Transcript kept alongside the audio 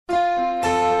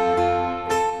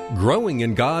growing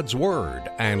in God's Word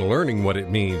and learning what it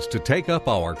means to take up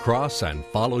our cross and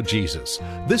follow Jesus.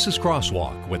 This is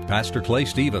Crosswalk with Pastor Clay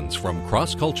Stevens from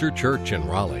Cross Culture Church in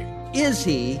Raleigh. Is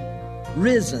He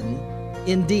risen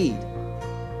indeed?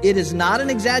 It is not an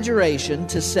exaggeration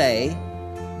to say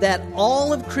that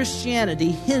all of Christianity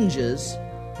hinges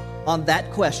on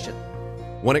that question.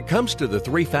 When it comes to the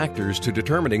three factors to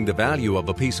determining the value of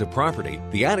a piece of property,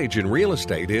 the adage in real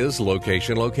estate is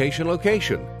location, location,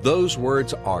 location. Those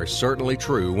words are certainly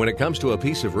true when it comes to a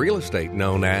piece of real estate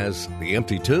known as the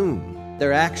empty tomb.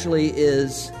 There actually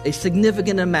is a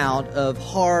significant amount of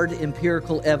hard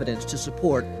empirical evidence to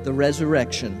support the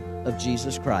resurrection of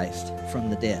Jesus Christ from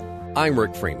the dead. I'm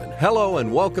Rick Freeman. Hello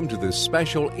and welcome to this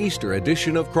special Easter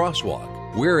edition of Crosswalk.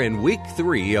 We're in week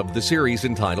 3 of the series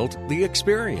entitled The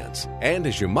Experience. And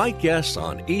as you might guess,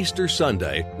 on Easter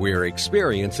Sunday, we're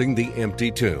experiencing the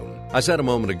empty tomb. I said a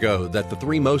moment ago that the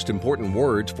 3 most important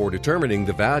words for determining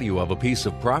the value of a piece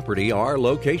of property are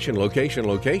location, location,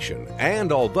 location.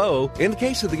 And although, in the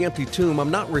case of the empty tomb,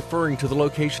 I'm not referring to the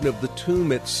location of the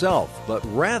tomb itself, but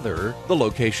rather the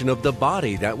location of the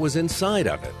body that was inside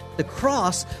of it. The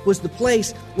cross was the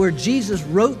place where Jesus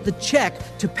wrote the check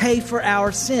to pay for our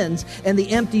sins, and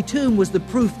the empty tomb was the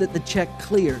proof that the check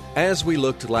cleared. As we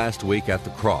looked last week at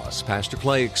the cross, Pastor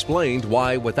Clay explained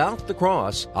why without the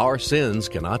cross, our sins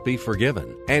cannot be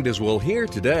forgiven. And as we'll hear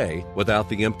today, without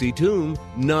the empty tomb,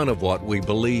 none of what we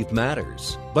believe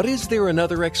matters. But is there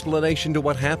another explanation to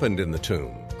what happened in the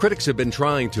tomb? Critics have been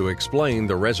trying to explain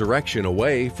the resurrection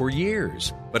away for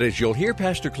years. But as you'll hear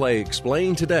Pastor Clay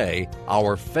explain today,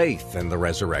 our faith in the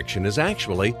resurrection is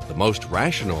actually the most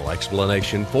rational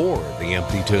explanation for the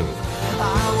empty tomb.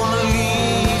 I want to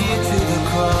lead you to the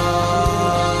cross.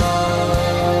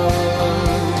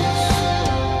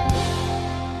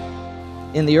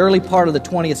 In the early part of the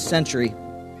 20th century,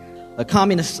 a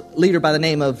communist leader by the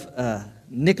name of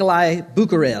Nikolai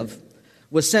Bukharev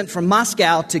was sent from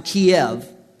Moscow to Kiev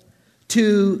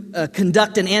to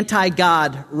conduct an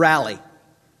anti-God rally.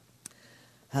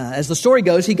 As the story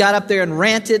goes, he got up there and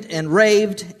ranted and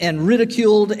raved and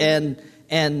ridiculed and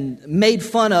made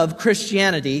fun of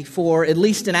Christianity for at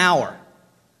least an hour.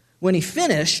 When he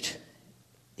finished,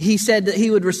 he said that he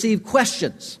would receive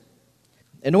questions.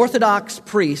 An Orthodox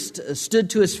priest stood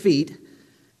to his feet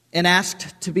and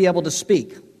asked to be able to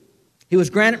speak. He was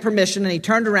granted permission, and he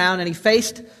turned around and he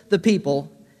faced the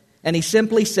people, and he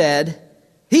simply said,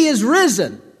 "He is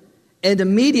risen!" And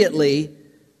immediately,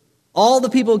 all the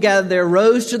people gathered there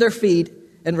rose to their feet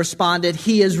and responded,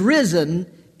 "He is risen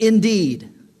indeed."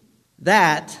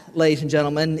 That, ladies and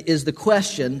gentlemen, is the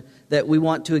question that we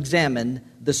want to examine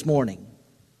this morning.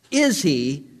 Is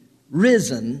He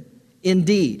risen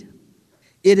indeed?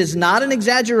 It is not an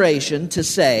exaggeration to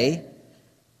say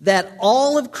that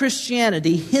all of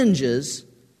Christianity hinges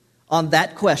on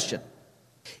that question.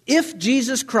 If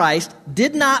Jesus Christ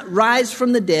did not rise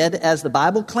from the dead, as the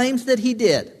Bible claims that He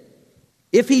did,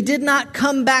 if He did not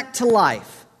come back to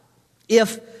life,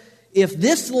 if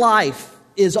this life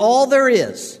is all there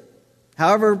is,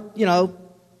 however,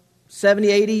 70,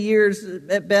 80 years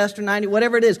at best, or 90,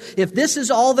 whatever it is, if this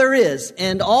is all there is,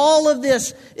 and all of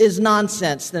this is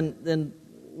nonsense, then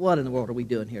what in the world are we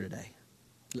doing here today?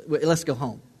 Let's go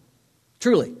home.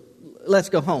 Truly, let's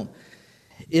go home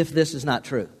if this is not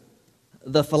true.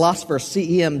 The philosopher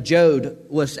C.E.M. Joad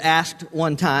was asked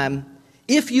one time,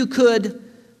 if you could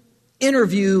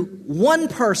interview one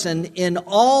person in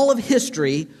all of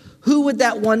history, who would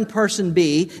that one person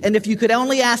be? And if you could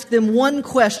only ask them one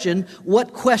question,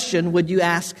 what question would you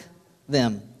ask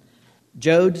them?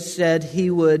 Joad said he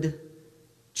would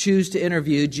choose to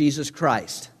interview Jesus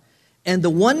Christ. And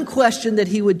the one question that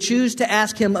he would choose to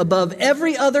ask Him above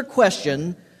every other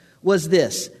question was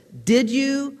this: did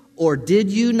you or did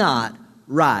you not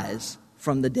rise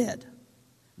from the dead?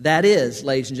 That is,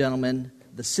 ladies and gentlemen,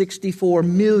 the $64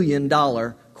 million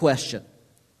question.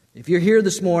 If you're here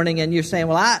this morning and you're saying,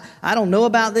 well, I don't know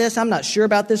about this, I'm not sure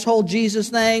about this whole Jesus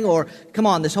thing, or come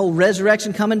on, this whole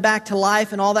resurrection coming back to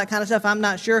life and all that kind of stuff, I'm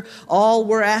not sure. All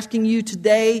we're asking you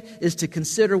today is to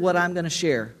consider what I'm going to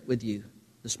share with you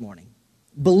this morning.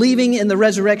 Believing in the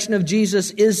resurrection of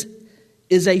Jesus is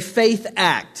a faith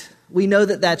act. We know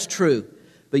that that's true.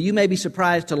 But you may be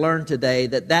surprised to learn today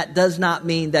that does not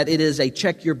mean that it is a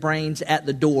check your brains at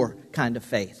the door kind of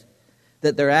faith.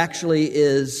 That there actually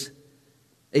is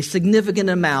a significant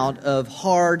amount of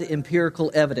hard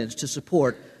empirical evidence to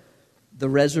support the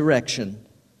resurrection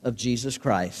of Jesus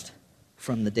Christ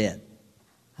from the dead.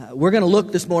 We're going to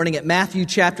look this morning at Matthew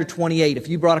chapter 28. If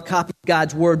you brought a copy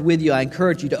God's Word with you, I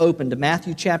encourage you to open to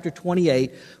Matthew chapter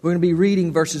 28. We're going to be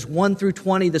reading verses 1 through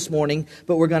 20 this morning,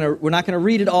 but we're not going to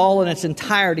read it all in its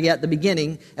entirety at the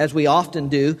beginning, as we often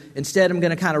do. Instead, I'm going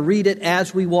to kind of read it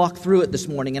as we walk through it this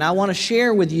morning. And I want to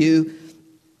share with you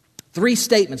 3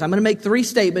 statements. I'm going to make 3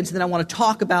 statements, and then I want to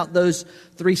talk about those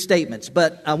 3 statements.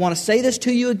 But I want to say this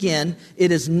to you again.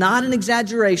 It is not an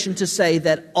exaggeration to say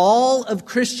that all of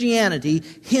Christianity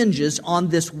hinges on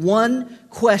this one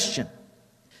question.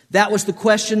 That was the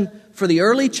question for the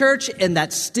early church, and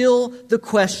that's still the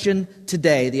question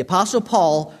today. The Apostle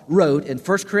Paul wrote in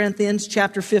 1 Corinthians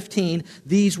chapter 15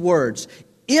 these words,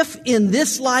 "If in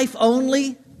this life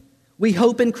only we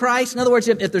hope in Christ," in other words,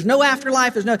 if there's no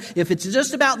afterlife, if it's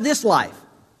just about this life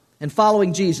and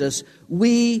following Jesus,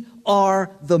 we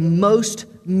are the most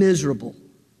miserable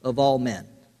of all men.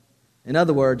 In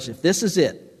other words, if this is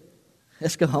it,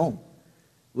 let's go home.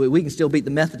 We can still beat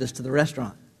the Methodists to the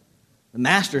restaurant. The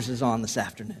Masters is on this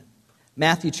afternoon.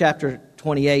 Matthew chapter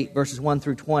 28, verses 1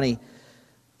 through 20.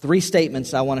 3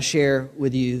 statements I want to share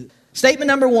with you. Statement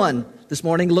number 1 this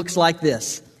morning looks like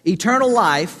this. Eternal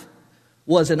life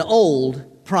was an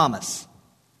old promise.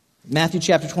 Matthew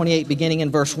chapter 28, beginning in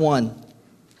verse 1.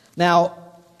 Now,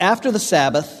 after the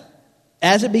Sabbath,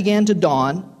 as it began to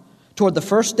dawn, toward the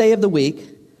first day of the week,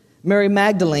 Mary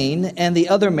Magdalene and the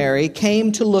other Mary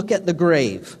came to look at the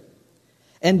grave.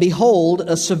 And behold,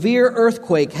 a severe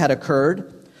earthquake had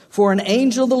occurred, for an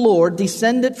angel of the Lord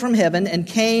descended from heaven and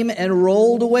came and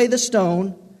rolled away the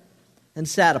stone and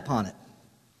sat upon it.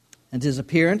 And his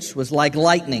appearance was like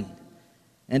lightning,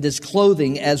 and his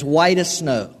clothing as white as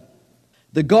snow.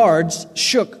 The guards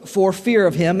shook for fear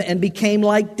of him and became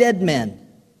like dead men.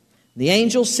 The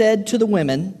angel said to the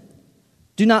women,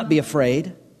 "Do not be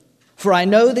afraid, for I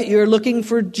know that you are looking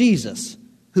for Jesus,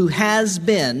 who has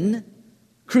been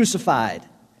crucified.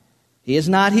 He is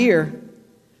not here,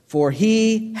 for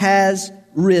he has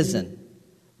risen,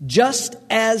 just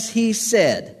as he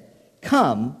said.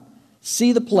 Come,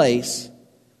 see the place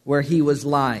where he was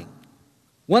lying."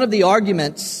 One of the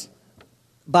arguments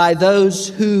by those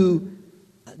who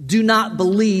do not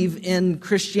believe in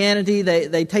Christianity,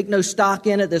 they take no stock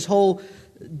in it, this whole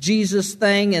Jesus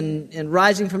thing and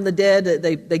rising from the dead,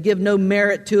 they give no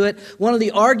merit to it. One of the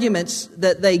arguments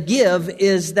that they give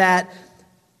is that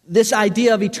this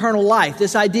idea of eternal life,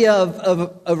 this idea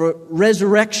of a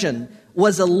resurrection,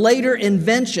 was a later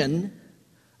invention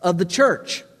of the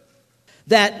church.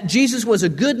 That Jesus was a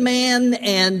good man,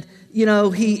 and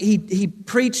he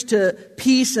preached to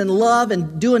peace and love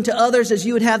and do unto others as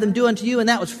you would have them do unto you, and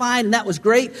that was fine and that was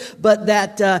great. But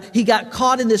that he got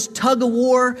caught in this tug of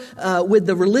war with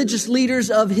the religious leaders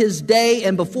of his day,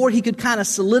 and before he could kind of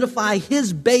solidify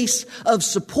his base of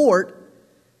support,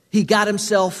 he got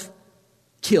himself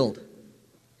killed.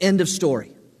 End of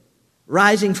story.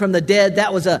 Rising from the dead,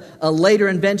 that was a later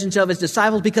invention of his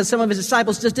disciples, because some of his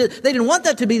disciples they didn't want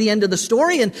that to be the end of the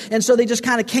story. And so they just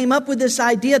kind of came up with this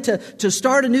idea to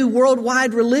start a new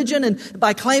worldwide religion, and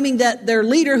by claiming that their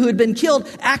leader who had been killed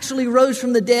actually rose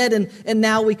from the dead, and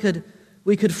now we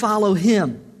could follow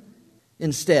him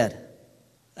instead.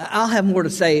 I'll have more to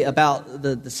say about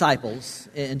the disciples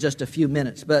in just a few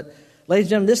minutes, but ladies and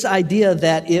gentlemen, this idea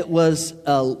that it was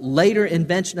a later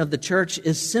invention of the church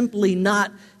is simply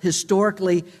not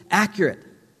historically accurate.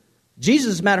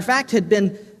 Jesus, as a matter of fact, had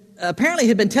been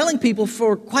telling people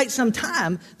for quite some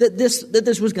time that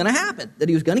this was going to happen, that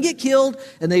he was going to get killed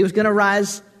and that he was going to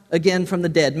rise again from the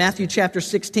dead. Matthew chapter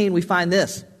 16, we find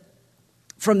this.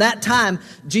 From that time,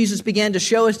 Jesus began to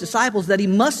show his disciples that he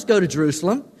must go to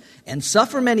Jerusalem and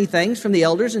suffer many things from the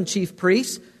elders and chief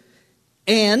priests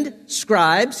and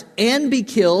scribes, and be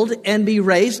killed, and be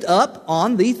raised up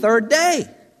on the 3rd day.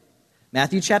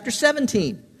 Matthew chapter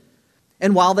 17.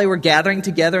 And while they were gathering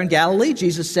together in Galilee,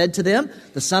 Jesus said to them,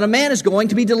 "The Son of Man is going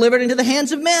to be delivered into the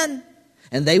hands of men,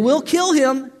 and they will kill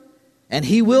him, and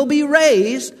he will be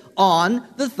raised on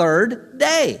the 3rd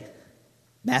day."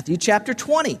 Matthew chapter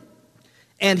 20.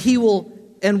 And he will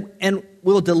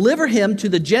deliver him to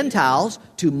the Gentiles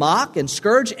to mock and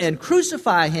scourge and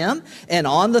crucify him. And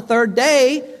on the 3rd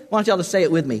day, why don't y'all just say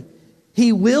it with me?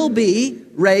 He will be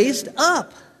raised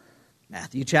up.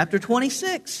 Matthew chapter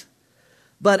 26.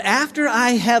 But after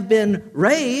I have been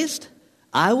raised,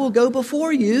 I will go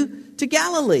before you to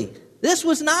Galilee. This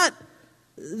was not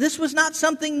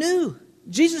something new.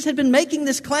 Jesus had been making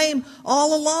this claim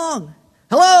all along.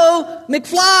 Hello,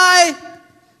 McFly!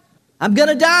 I'm going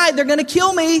to die. They're going to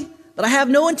kill me, but I have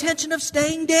no intention of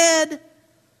staying dead.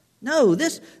 No,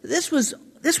 this was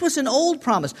an old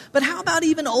promise. But how about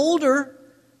even older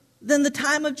than the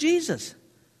time of Jesus?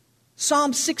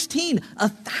 Psalm 16,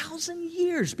 1,000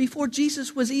 years before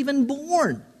Jesus was even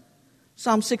born.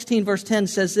 Psalm 16 verse 10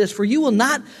 says this, "For you will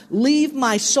not leave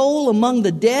my soul among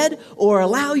the dead or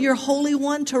allow your Holy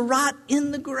One to rot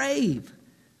in the grave."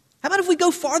 How about if we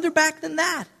go farther back than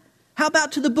that? How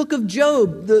about to the book of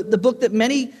Job, the book that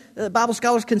many Bible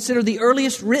scholars consider the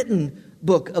earliest written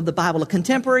book of the Bible, a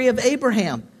contemporary of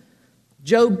Abraham.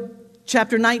 Job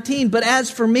chapter 19, "But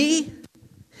as for me,"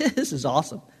 this is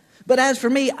awesome, "but as for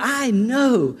me, I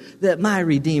know that my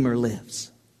Redeemer lives,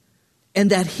 and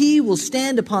that he will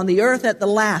stand upon the earth at the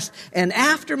last. And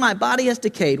after my body has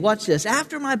decayed," watch this,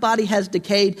 "after my body has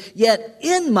decayed, yet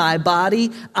in my body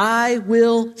I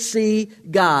will see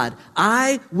God.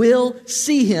 I will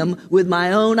see him with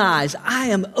my own eyes. I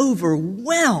am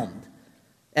overwhelmed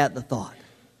at the thought."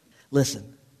 Listen,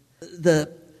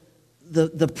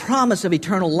 the promise of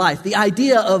eternal life, the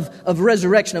idea of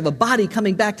resurrection, of a body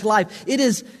coming back to life, it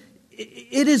is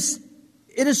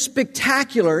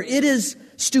spectacular. It is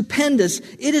stupendous.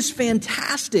 It is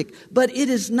fantastic, but it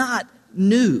is not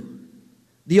new.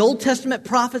 The Old Testament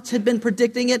prophets had been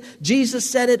predicting it. Jesus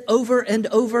said it over and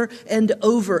over and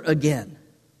over again.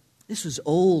 This was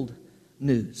old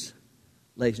news,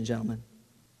 ladies and gentlemen.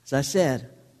 As I said,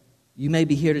 you may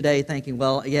be here today thinking,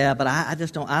 well, yeah, but I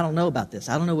don't know about this.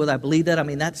 I don't know whether I believe that. I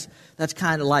mean, that's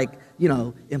kind of like,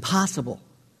 impossible.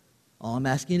 All I'm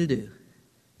asking you to do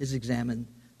is examine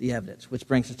the evidence, which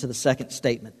brings us to the second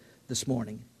statement this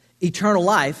morning. Eternal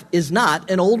life is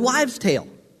not an old wives' tale.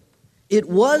 It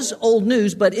was old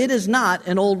news, but it is not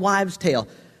an old wives' tale.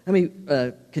 Let me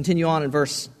continue on in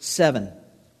verse 7.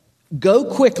 "Go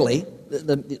quickly."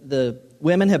 The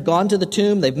women have gone to the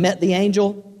tomb. They've met the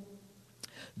angel.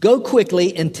 "Go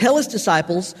quickly and tell his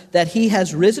disciples that he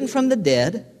has risen from the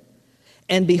dead,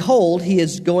 and behold, he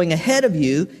is going ahead of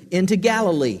you into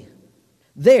Galilee.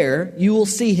 There you will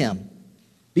see him.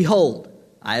 Behold,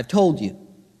 I have told you."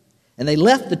 And they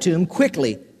left the tomb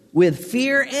quickly with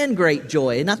fear and great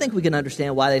joy. And I think we can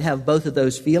understand why they'd have both of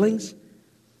those feelings.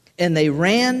 And they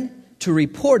ran to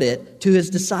report it to his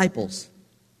disciples.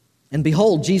 And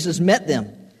behold, Jesus met them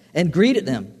and greeted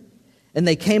them. And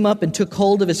they came up and took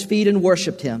hold of his feet and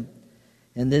worshipped him.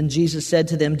 And then Jesus said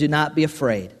to them, "Do not be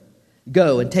afraid.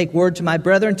 Go and take word to my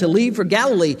brethren to leave for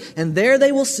Galilee, and there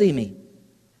they will see me."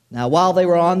 Now, while they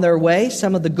were on their way,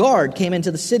 some of the guard came into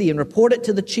the city and reported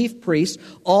to the chief priests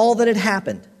all that had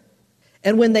happened.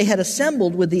 And when they had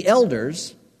assembled with the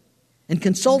elders and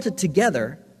consulted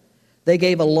together, they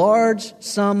gave a large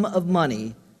sum of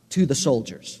money to the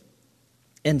soldiers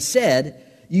and said,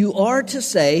 "You are to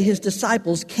say his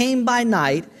disciples came by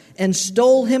night and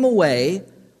stole him away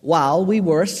while we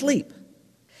were asleep.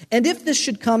 And if this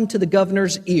should come to the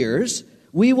governor's ears,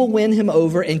 we will win him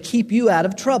over and keep you out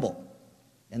of trouble."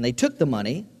 And they took the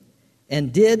money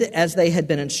and did as they had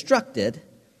been instructed.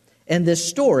 And this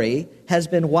story has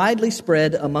been widely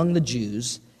spread among the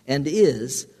Jews and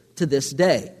is to this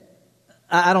day.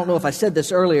 I don't know if I said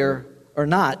this earlier or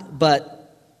not,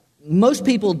 but most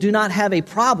people do not have a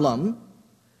problem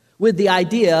with the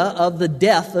idea of the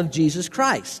death of Jesus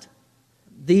Christ.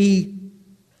 The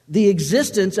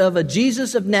existence of a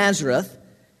Jesus of Nazareth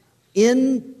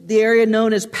in the area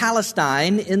known as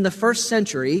Palestine in the first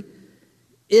century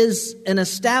is an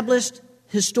established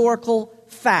historical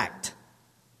fact.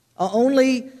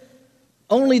 Only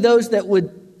those that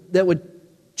would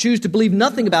choose to believe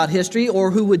nothing about history,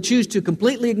 or who would choose to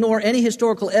completely ignore any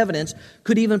historical evidence,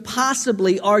 could even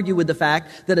possibly argue with the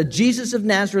fact that a Jesus of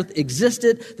Nazareth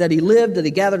existed, that he lived, that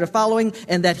he gathered a following,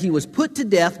 and that he was put to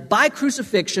death by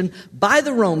crucifixion by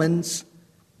the Romans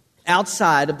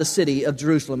outside of the city of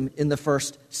Jerusalem in the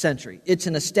first century. It's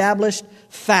an established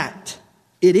fact.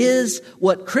 It is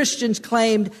what Christians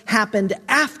claimed happened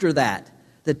after that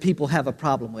people have a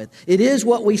problem with. It is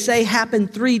what we say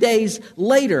happened 3 days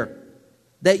later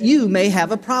that you may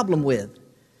have a problem with.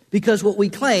 Because what we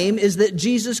claim is that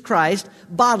Jesus Christ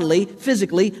bodily,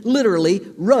 physically, literally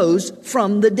rose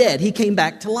from the dead. He came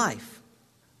back to life.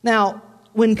 Now,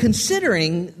 when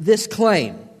considering this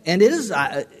claim, and it is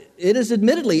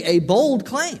admittedly a bold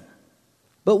claim,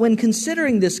 but when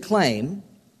considering this claim,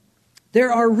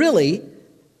 there are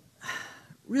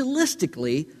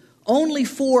realistically only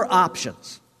 4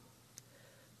 options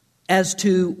as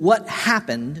to what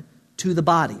happened to the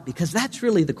body, because that's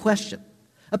really the question.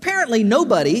 Apparently,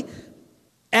 nobody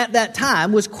at that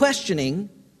time was questioning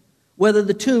whether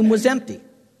the tomb was empty.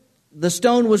 The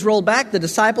stone was rolled back.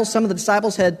 Some of the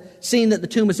disciples had seen that the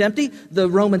tomb was empty. The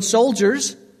Roman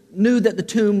soldiers knew that the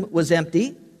tomb was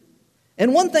empty.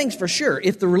 And one thing's for sure,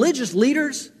 if the religious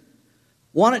leaders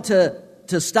wanted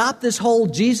to stop this whole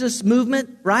Jesus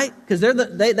movement, right? Because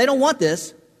they don't want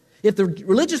this. If the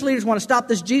religious leaders want to stop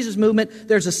this Jesus movement,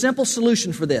 there's a simple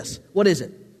solution for this. What is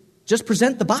it? Just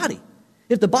present the body.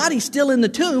 If the body's still in the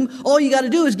tomb, all you got to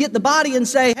do is get the body and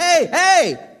say,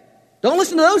 hey, don't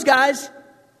listen to those guys.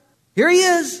 Here he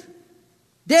is,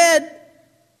 dead.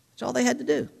 That's all they had to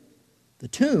do. The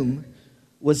tomb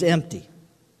was empty.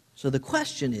 So the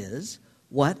question is,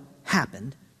 what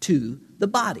happened to the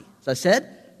body? As I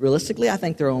said, realistically, I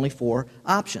think there are only 4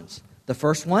 options. The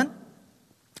first one,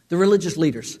 the religious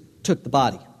leaders took the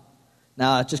body.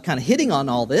 Now, just kind of hitting on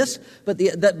all this, but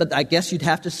I guess you'd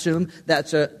have to assume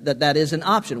that is an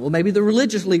option. Well, maybe the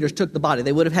religious leaders took the body.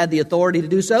 They would have had the authority to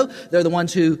do so. They're the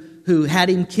ones who had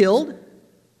him killed.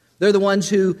 They're the ones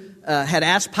who had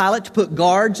asked Pilate to put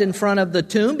guards in front of the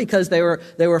tomb because they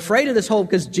were afraid of this whole,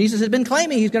 because Jesus had been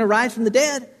claiming he's going to rise from the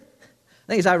dead. I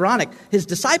think it's ironic. His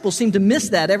disciples seemed to miss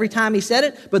that every time he said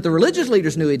it, but the religious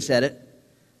leaders knew he'd said it.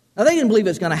 Now, they didn't believe it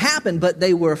was going to happen, but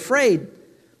they were afraid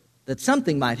that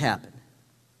something might happen.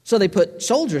 So they put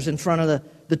soldiers in front of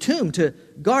the tomb to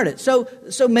guard it. So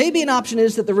maybe an option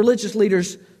is that the religious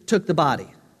leaders took the body.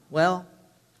 Well,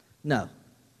 no.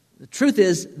 The truth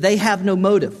is, they have no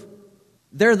motive.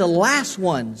 They're the last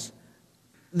ones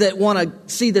that want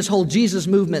to see this whole Jesus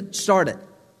movement started.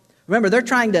 Remember, they're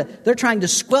trying to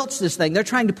squelch this thing. They're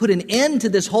trying to put an end to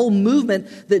this whole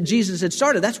movement that Jesus had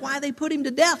started. That's why they put him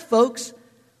to death, folks.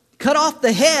 Cut off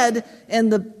the head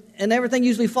and everything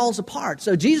usually falls apart.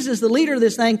 So Jesus is the leader of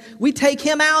this thing. We take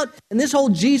him out, and this whole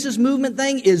Jesus movement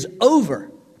thing is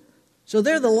over. So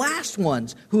they're the last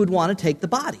ones who would want to take the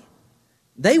body.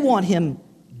 They want him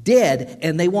dead,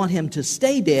 and they want him to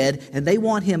stay dead, and they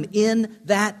want him in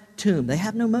that tomb. They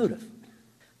have no motive.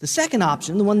 The second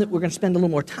option, the one that we're going to spend a little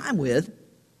more time with,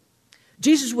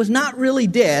 Jesus was not really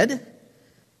dead,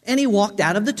 and he walked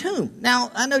out of the tomb.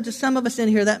 Now, I know to some of us in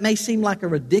here that may seem like a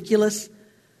ridiculous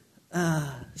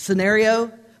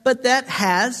scenario, but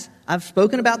I've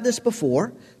spoken about this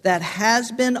before, that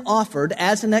has been offered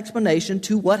as an explanation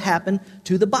to what happened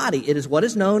to the body. It is what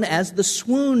is known as the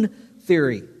swoon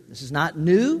theory. This is not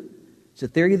new. It's a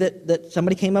theory that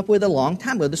somebody came up with a long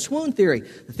time ago, the swoon theory.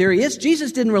 The theory is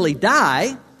Jesus didn't really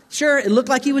die. Sure, it looked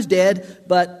like he was dead,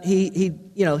 but he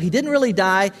didn't really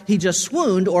die. He just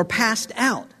swooned or passed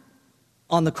out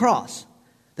on the cross.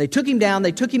 They took him down,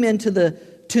 they took him into the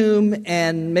tomb,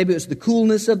 and maybe it was the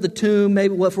coolness of the tomb,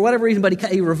 maybe for whatever reason, but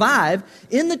he revived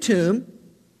in the tomb.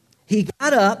 He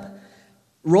got up,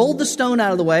 rolled the stone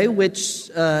out of the way, which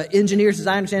engineers, as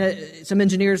I understand it, some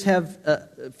engineers have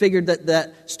figured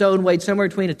that stone weighed somewhere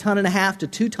between 1.5 tons to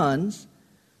 2 tons,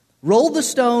 rolled the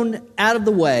stone out of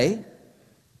the way,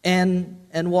 and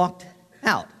walked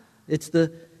out. It's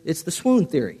the swoon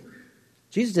theory.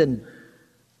 Jesus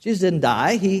didn't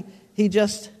die. He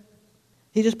just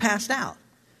passed out.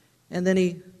 And then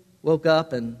he woke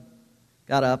up and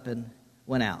got up and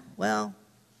went out. Well,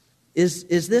 is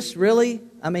this really,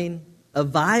 a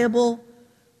viable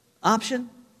option?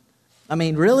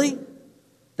 Really?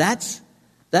 That's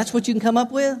what you can come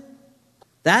up with?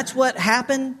 That's what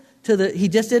happened he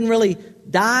just didn't really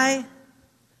die?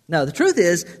 No, the truth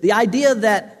is, the idea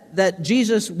that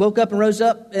Jesus woke up and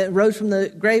rose from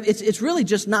the grave, it's really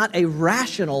just not a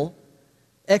rational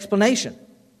explanation.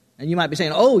 And you might be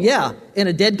saying, oh yeah, and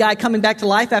a dead guy coming back to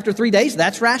life after 3 days,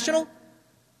 that's rational?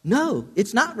 No,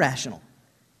 it's not rational.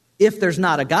 If there's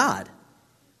not a God.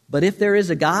 But if there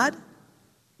is a God,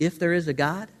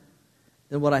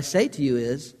 then what I say to you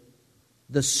is,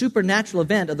 the supernatural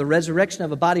event of the resurrection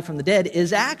of a body from the dead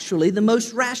is actually the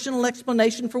most rational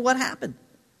explanation for what happened.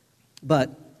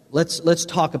 But let's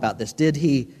talk about this. Did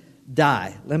he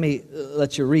die? Let me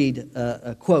let you read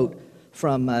a quote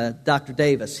from Dr.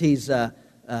 Davis. He's a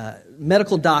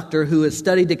medical doctor who has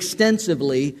studied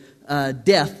extensively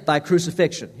death by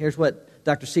crucifixion. Here's what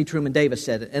Dr. C. Truman Davis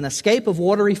said. An escape of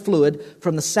watery fluid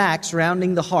from the sac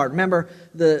surrounding the heart. Remember,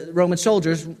 the Roman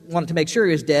soldiers wanted to make sure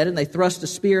he was dead, and they thrust a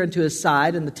spear into his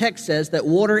side, and the text says that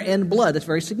water and blood, that's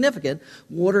very significant,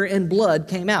 water and blood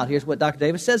came out. Here's what Dr.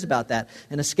 Davis says about that.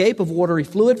 An escape of watery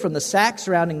fluid from the sac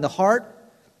surrounding the heart.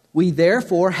 We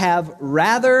therefore have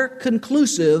rather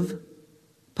conclusive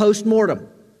post-mortem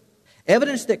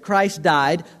evidence that Christ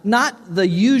died, not the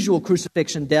usual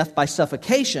crucifixion death by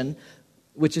suffocation,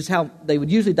 which is how they would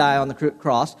usually die on the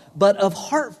cross, but of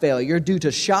heart failure due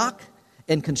to shock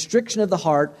and constriction of the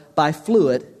heart by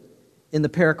fluid in the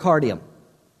pericardium.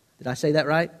 Did I say that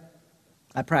right?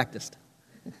 I practiced.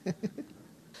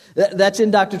 That's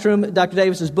in Dr.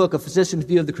 Davis's book, A Physician's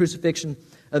View of the Crucifixion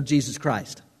of Jesus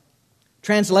Christ.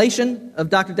 Translation of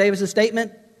Dr. Davis's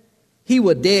statement, he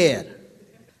was dead.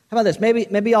 How about this?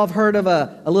 Maybe y'all have heard of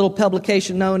a little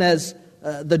publication known as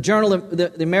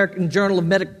the American Journal of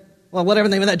Medical, well, whatever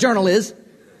the name of that journal is,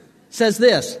 says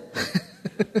this.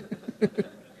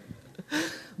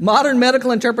 Modern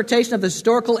medical interpretation of the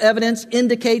historical evidence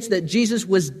indicates that Jesus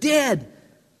was dead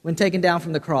when taken down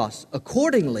from the cross.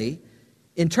 Accordingly,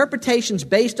 interpretations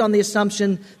based on the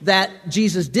assumption that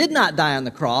Jesus did not die on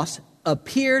the cross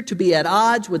appear to be at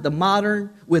odds with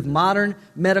modern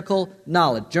medical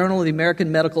knowledge. Journal of the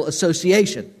American Medical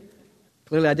Association.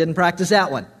 Clearly, I didn't practice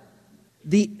that one.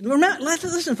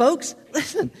 Listen, folks.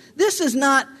 Listen. This is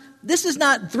not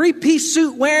three-piece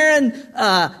suit wearing,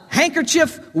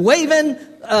 handkerchief waving,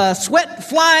 sweat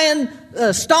flying,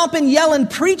 stomping, yelling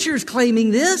preachers claiming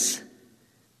this.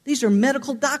 These are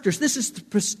medical doctors. This is the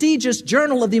prestigious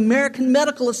Journal of the American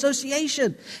Medical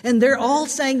Association. And they're all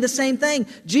saying the same thing.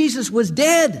 Jesus was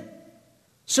dead.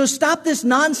 So stop this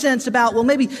nonsense about, well,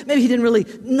 maybe he didn't really.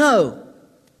 No,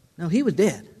 he was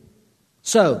dead.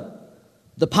 So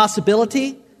the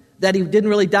possibility that he didn't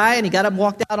really die and he got up and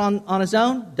walked out on his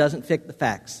own doesn't fit the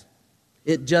facts.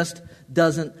 It just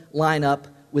doesn't line up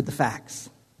with the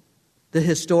facts. The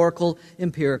historical,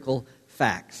 empirical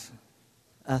facts.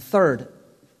 Third,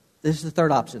 this is the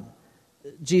third option.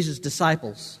 Jesus'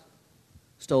 disciples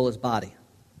stole his body.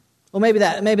 Well, maybe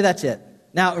that's it.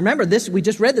 Now, remember this. We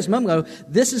just read this a moment ago.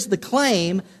 This is the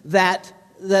claim that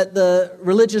the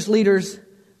religious leaders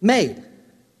made.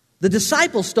 The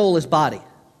disciples stole his body,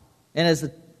 and as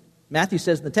Matthew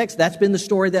says in the text, that's been the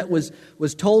story that was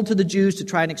told to the Jews to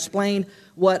try and explain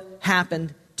what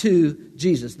happened to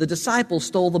Jesus. The disciples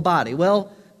stole the body.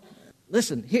 Well,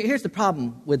 listen. Here's the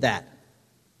problem with that.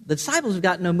 The disciples have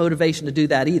got no motivation to do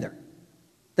that either.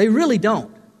 They really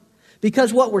don't.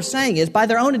 Because what we're saying is, by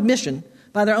their own admission,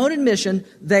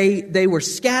 they were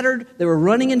scattered, they were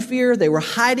running in fear, they were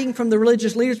hiding from the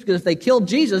religious leaders, because if they killed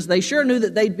Jesus, they sure knew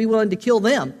that they'd be willing to kill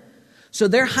them. So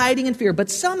they're hiding in fear.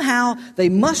 But somehow they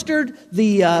mustered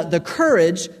the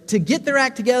courage to get their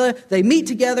act together. They meet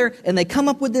together and they come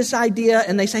up with this idea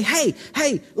and they say,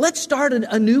 hey, let's start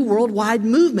a new worldwide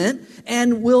movement,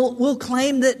 and we'll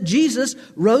claim that Jesus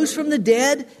rose from the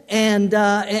dead, and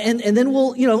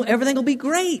then everything will be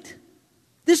great.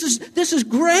 This is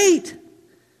great.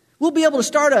 We'll be able to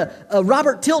start a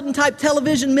Robert Tilton type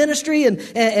television ministry,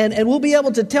 and we'll be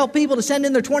able to tell people to send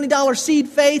in their $20 seed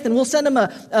faith, and we'll send them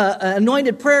an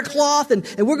anointed prayer cloth, and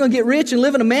we're going to get rich and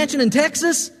live in a mansion in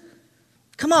Texas.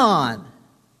 Come on.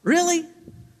 Really?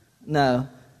 No.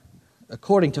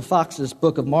 According to Fox's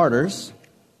Book of Martyrs,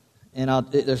 and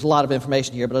there's a lot of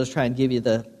information here, but I'll just try and give you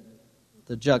the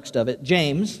juxt of it.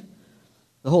 James,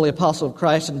 the holy apostle of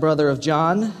Christ and brother of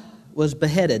John, was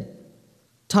beheaded.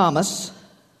 Thomas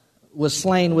was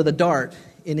slain with a dart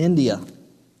in India.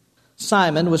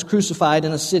 Simon was crucified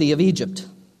in a city of Egypt.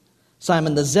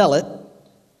 Simon the Zealot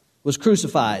was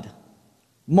crucified.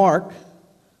 Mark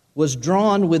was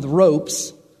drawn with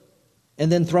ropes and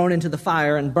then thrown into the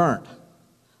fire and burnt.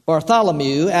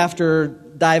 Bartholomew, after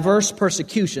diverse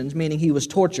persecutions, meaning he was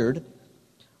tortured,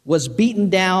 was beaten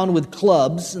down with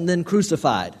clubs and then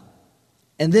crucified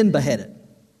and then beheaded.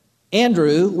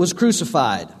 Andrew was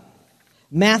crucified.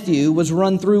 Matthew was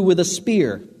run through with a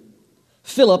spear.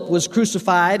 Philip was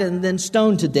crucified and then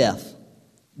stoned to death.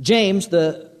 James,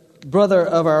 the brother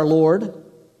of our Lord,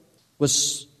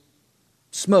 was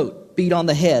smote, beat on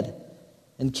the head,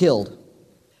 and killed.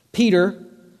 Peter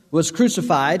was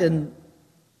crucified, and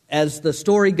as the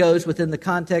story goes within the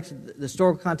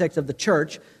historical context of the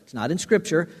church, it's not in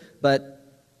Scripture,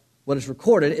 but what is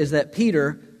recorded is that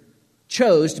Peter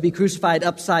chose to be crucified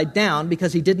upside down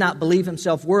because he did not believe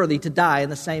himself worthy to die in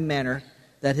the same manner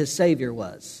that his Savior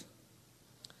was.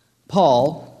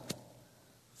 Paul,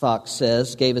 Fox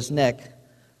says, gave his neck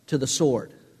to the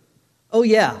sword. Oh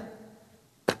yeah,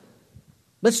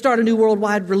 let's start a new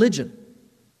worldwide religion.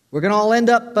 We're going to all end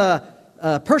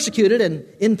up persecuted and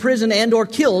in prison and or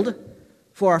killed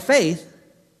for our faith,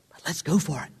 but let's go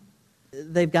for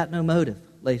it. They've got no motive,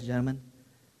 ladies and gentlemen.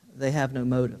 They have no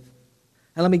motive.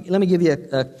 Now, let me give you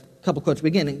a couple quotes.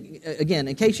 Again,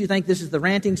 in case you think this is the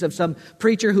rantings of some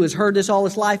preacher who has heard this all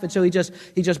his life, and so he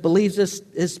just believes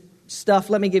this stuff.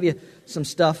 Let me give you some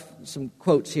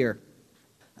quotes here.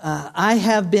 I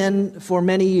have been used for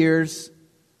many years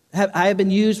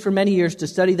to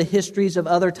study the histories of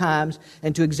other times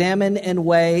and to examine and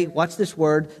weigh, watch this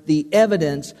word, the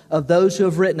evidence of those who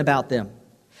have written about them.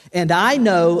 And I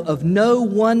know of no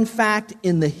one fact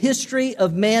in the history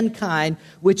of mankind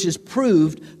which is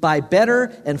proved by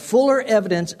better and fuller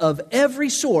evidence of every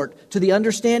sort to the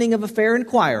understanding of a fair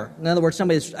inquirer. In other words,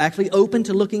 somebody that's actually open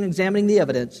to looking and examining the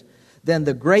evidence, than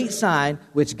the great sign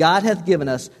which God hath given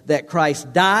us, that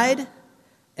Christ died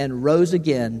and rose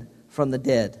again from the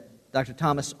dead. Dr.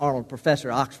 Thomas Arnold,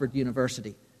 professor, Oxford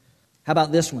University. How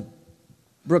about this one?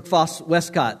 Brooke Foss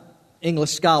Westcott,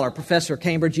 English scholar, professor,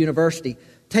 Cambridge University,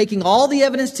 taking all the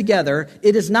evidence together,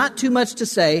 it is not too much to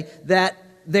say that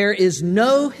there is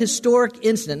no historic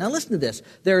incident. Now listen to this.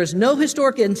 There is no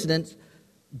historic incident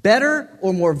better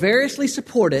or more variously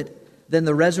supported than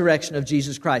the resurrection of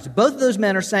Jesus Christ. Both of those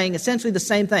men are saying essentially the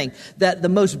same thing, that the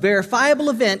most verifiable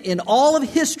event in all of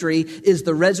history is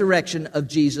the resurrection of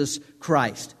Jesus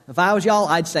Christ. If I was y'all,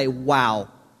 I'd say, wow.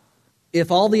 If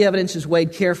all the evidence is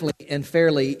weighed carefully and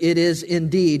fairly, it is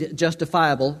indeed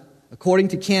justifiable, according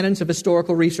to canons of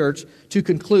historical research, to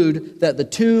conclude that the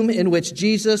tomb in which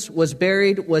Jesus was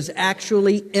buried was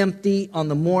actually empty on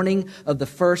the morning of the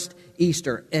first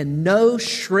Easter. And no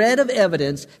shred of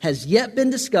evidence has yet been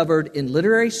discovered in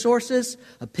literary sources,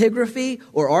 epigraphy,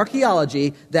 or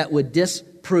archaeology that would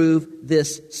disprove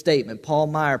this statement. Paul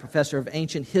Meyer, professor of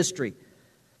ancient history,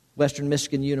 Western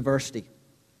Michigan University.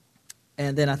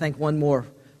 And then I think one more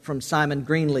from Simon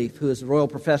Greenleaf, who was royal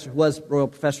professor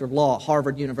of law at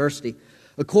Harvard University.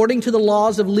 According to the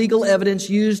laws of legal evidence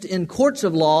used in courts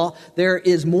of law, there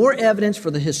is more evidence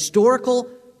for the historical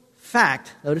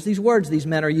fact, notice these words these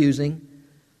men are using,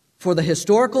 for the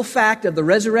historical fact of the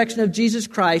resurrection of Jesus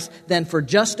Christ than for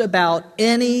just about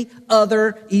any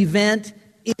other event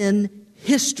in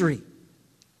history.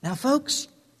 Now, folks,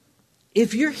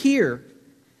 if you're here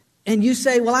and you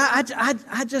say, well, I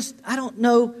don't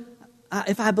know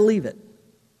if I believe it.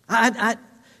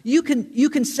 You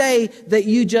can say that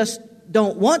you just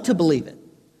don't want to believe it.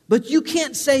 But you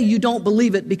can't say you don't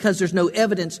believe it because there's no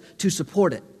evidence to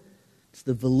support it. It's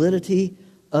the validity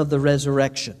of the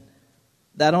resurrection.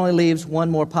 That only leaves one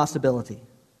more possibility.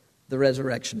 The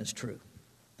resurrection is true.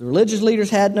 The religious leaders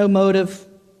had no motive.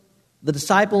 The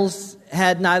disciples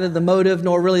had neither the motive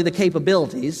nor really the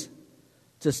capabilities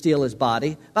to steal his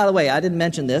body. By the way, I didn't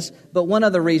mention this, but one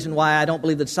other reason why I don't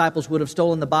believe the disciples would have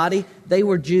stolen the body, they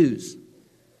were Jews.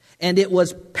 And it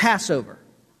was Passover,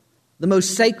 the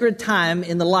most sacred time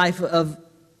in the life of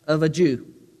a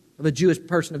Jew, of a Jewish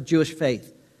person of Jewish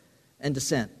faith and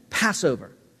descent.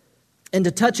 Passover. And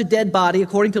to touch a dead body,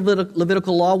 according to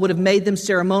Levitical law, would have made them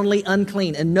ceremonially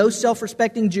unclean. And no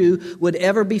self-respecting Jew would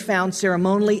ever be found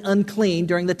ceremonially unclean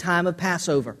during the time of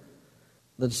Passover.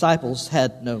 The disciples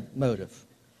had no motive.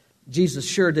 Jesus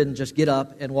sure didn't just get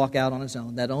up and walk out on his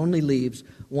own. That only leaves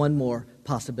one more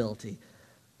possibility.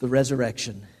 The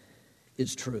resurrection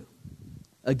is true.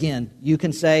 Again, you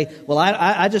can say, well,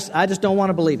 I just don't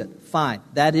want to believe it. Fine,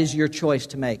 that is your choice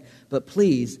to make. But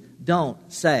please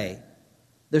don't say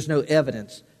there's no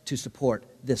evidence to support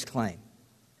this claim.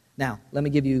 Now, let me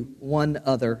give you one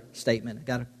other statement. I've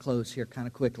got to close here kind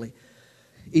of quickly.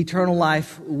 Eternal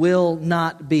life will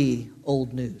not be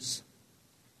old news.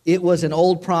 It was an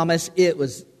old promise.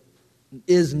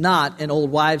 Is not an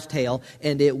old wives' tale,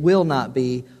 and it will not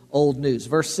be old news.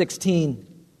 Verse 16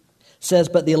 says,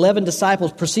 but the 11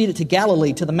 disciples proceeded to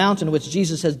Galilee, to the mountain which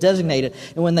Jesus has designated.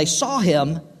 And when they saw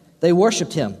him, they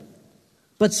worshipped him.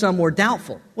 But some were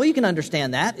doubtful. Well, you can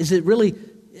understand that. Is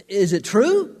it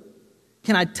true?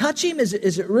 Can I touch him? Is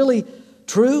it really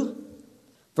true?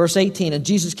 Verse 18, and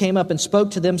Jesus came up and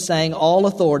spoke to them, saying, all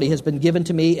authority has been given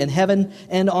to me in heaven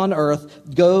and on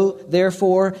earth. Go,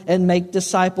 therefore, and make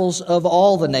disciples of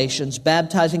all the nations,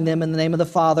 baptizing them in the name of the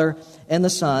Father and the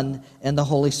Son and the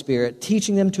Holy Spirit,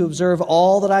 teaching them to observe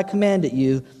all that I commanded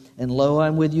you. And lo,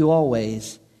 I'm with you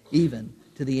always, even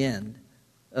to the end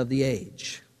of the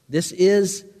age. This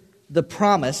is the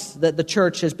promise that the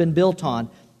church has been built on,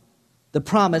 the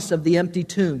promise of the empty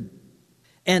tomb.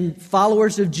 And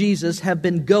followers of Jesus have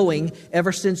been going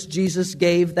ever since Jesus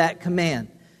gave that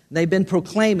command. They've been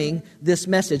proclaiming this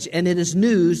message, and it is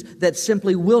news that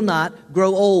simply will not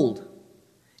grow old.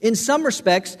 In some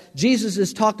respects, Jesus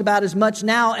is talked about as much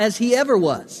now as he ever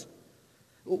was.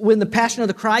 When The Passion of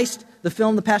the Christ, the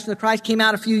film The Passion of the Christ, came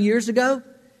out a few years ago,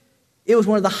 it was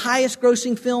one of the highest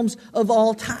grossing films of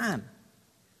all time.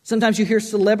 Sometimes you hear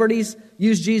celebrities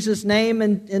use Jesus' name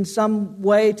in some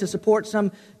way to support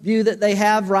some view that they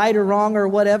have, right or wrong or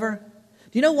whatever.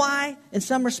 Do you know why? In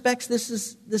some respects, this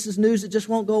is news that just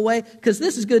won't go away. Because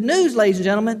this is good news, ladies and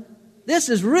gentlemen. This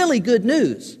is really good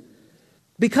news.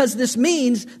 Because this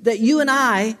means that you and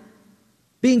I,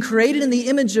 being created in the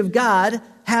image of God,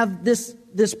 have this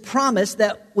promise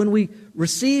that when we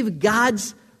receive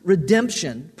God's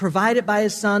redemption provided by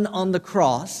his Son on the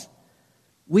cross,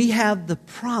 we have the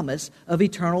promise of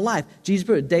eternal life. Jesus,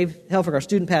 Dave Helfrich, our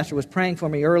student pastor, was praying for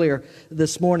me earlier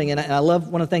this morning, and I love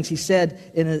one of the things he said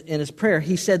in his prayer.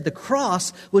 He said the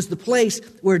cross was the place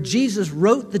where Jesus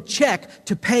wrote the check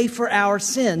to pay for our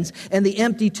sins, and the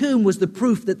empty tomb was the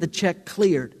proof that the check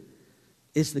cleared.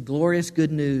 It's the glorious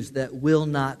good news that will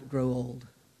not grow old.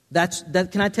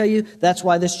 Can I tell you, that's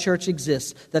why this church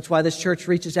exists. That's why this church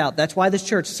reaches out. That's why this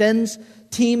church sends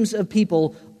teams of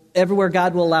people everywhere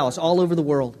God will allow us, all over the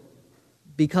world.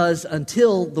 Because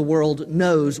until the world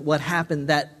knows what happened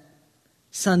that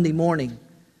Sunday morning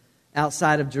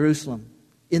outside of Jerusalem,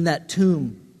 in that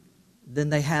tomb, then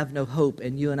they have no hope.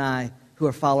 And you and I, who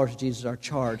are followers of Jesus, are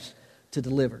charged to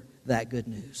deliver that good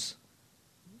news.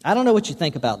 I don't know what you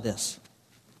think about this.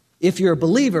 If you're a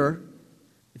believer,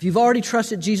 if you've already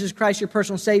trusted Jesus Christ, your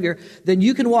personal Savior, then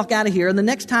you can walk out of here, and the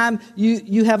next time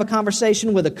you have a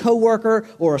conversation with a coworker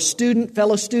or a student,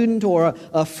 fellow student, or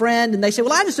a friend, and they say,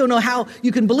 well, I just don't know how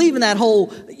you can believe in that whole,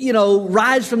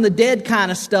 rise from the dead kind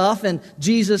of stuff and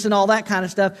Jesus and all that kind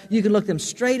of stuff. You can look them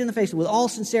straight in the face with all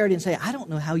sincerity and say, I don't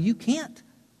know how you can't.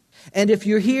 And if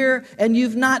you're here and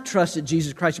you've not trusted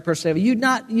Jesus Christ, your personal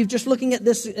Savior, you're just looking at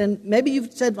this, and maybe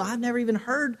you've said, well, I've never even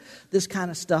heard this kind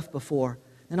of stuff before.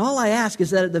 And all I ask is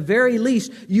that at the very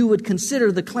least, you would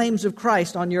consider the claims of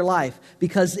Christ on your life.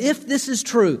 Because if this is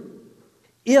true,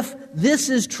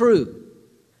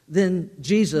 then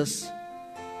Jesus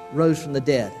rose from the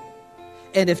dead.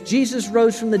 And if Jesus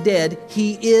rose from the dead,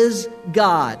 He is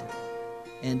God.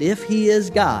 And if He is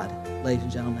God, ladies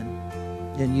and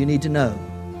gentlemen, then you need to know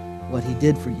what He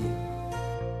did for you.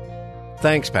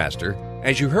 Thanks, Pastor.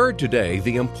 As you heard today,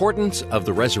 the importance of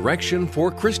the resurrection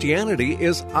for Christianity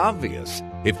is obvious.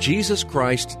 If Jesus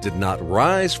Christ did not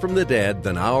rise from the dead,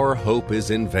 then our hope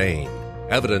is in vain.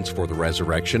 Evidence for the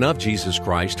resurrection of Jesus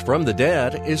Christ from the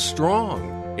dead is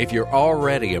strong. If you're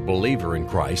already a believer in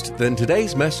Christ, then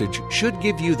today's message should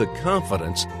give you the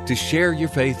confidence to share your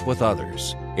faith with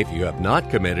others. If you have not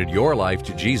committed your life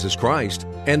to Jesus Christ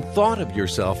and thought of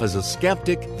yourself as a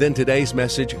skeptic, then today's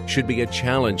message should be a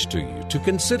challenge to you to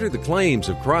consider the claims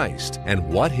of Christ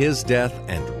and what His death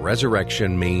and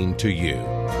resurrection mean to you.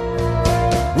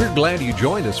 We're glad you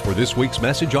joined us for this week's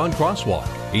message on Crosswalk.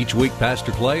 Each week,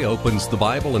 Pastor Clay opens the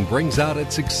Bible and brings out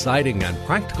its exciting and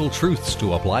practical truths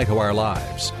to apply to our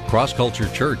lives. Cross Culture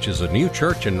Church is a new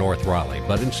church in North Raleigh,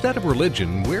 but instead of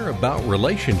religion, we're about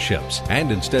relationships.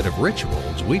 And instead of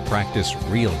rituals, we practice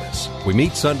realness. We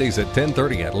meet Sundays at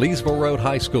 10:30 at Leesville Road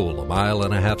High School, a mile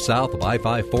and a half south of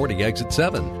I-540 Exit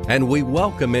 7. And we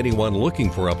welcome anyone looking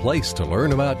for a place to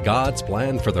learn about God's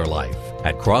plan for their life.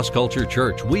 At Cross Culture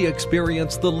Church, we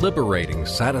experience the liberating,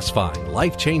 satisfying,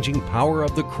 life-changing power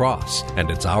of the cross. And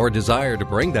it's our desire to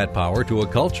bring that power to a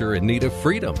culture in need of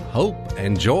freedom, hope,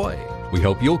 and joy. We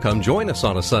hope you'll come join us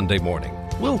on a Sunday morning.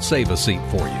 We'll save a seat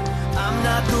for you. I'm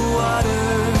not the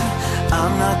water,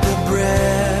 I'm not the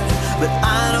bread, but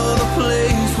I know the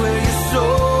place where your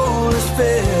soul is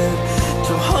fed.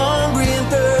 So hungry and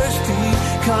thirsty,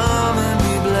 come and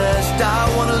be blessed.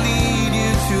 I want to lead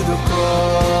you to the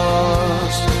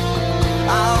cross.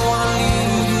 I want to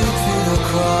lead you to the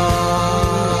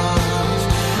cross.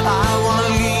 I want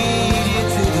to lead you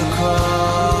to the cross.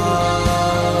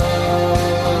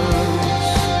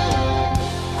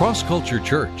 Cross Culture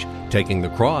Church, taking the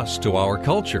cross to our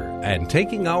culture and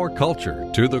taking our culture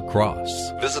to the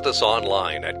cross. Visit us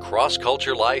online at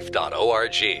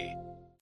crossculturelife.org.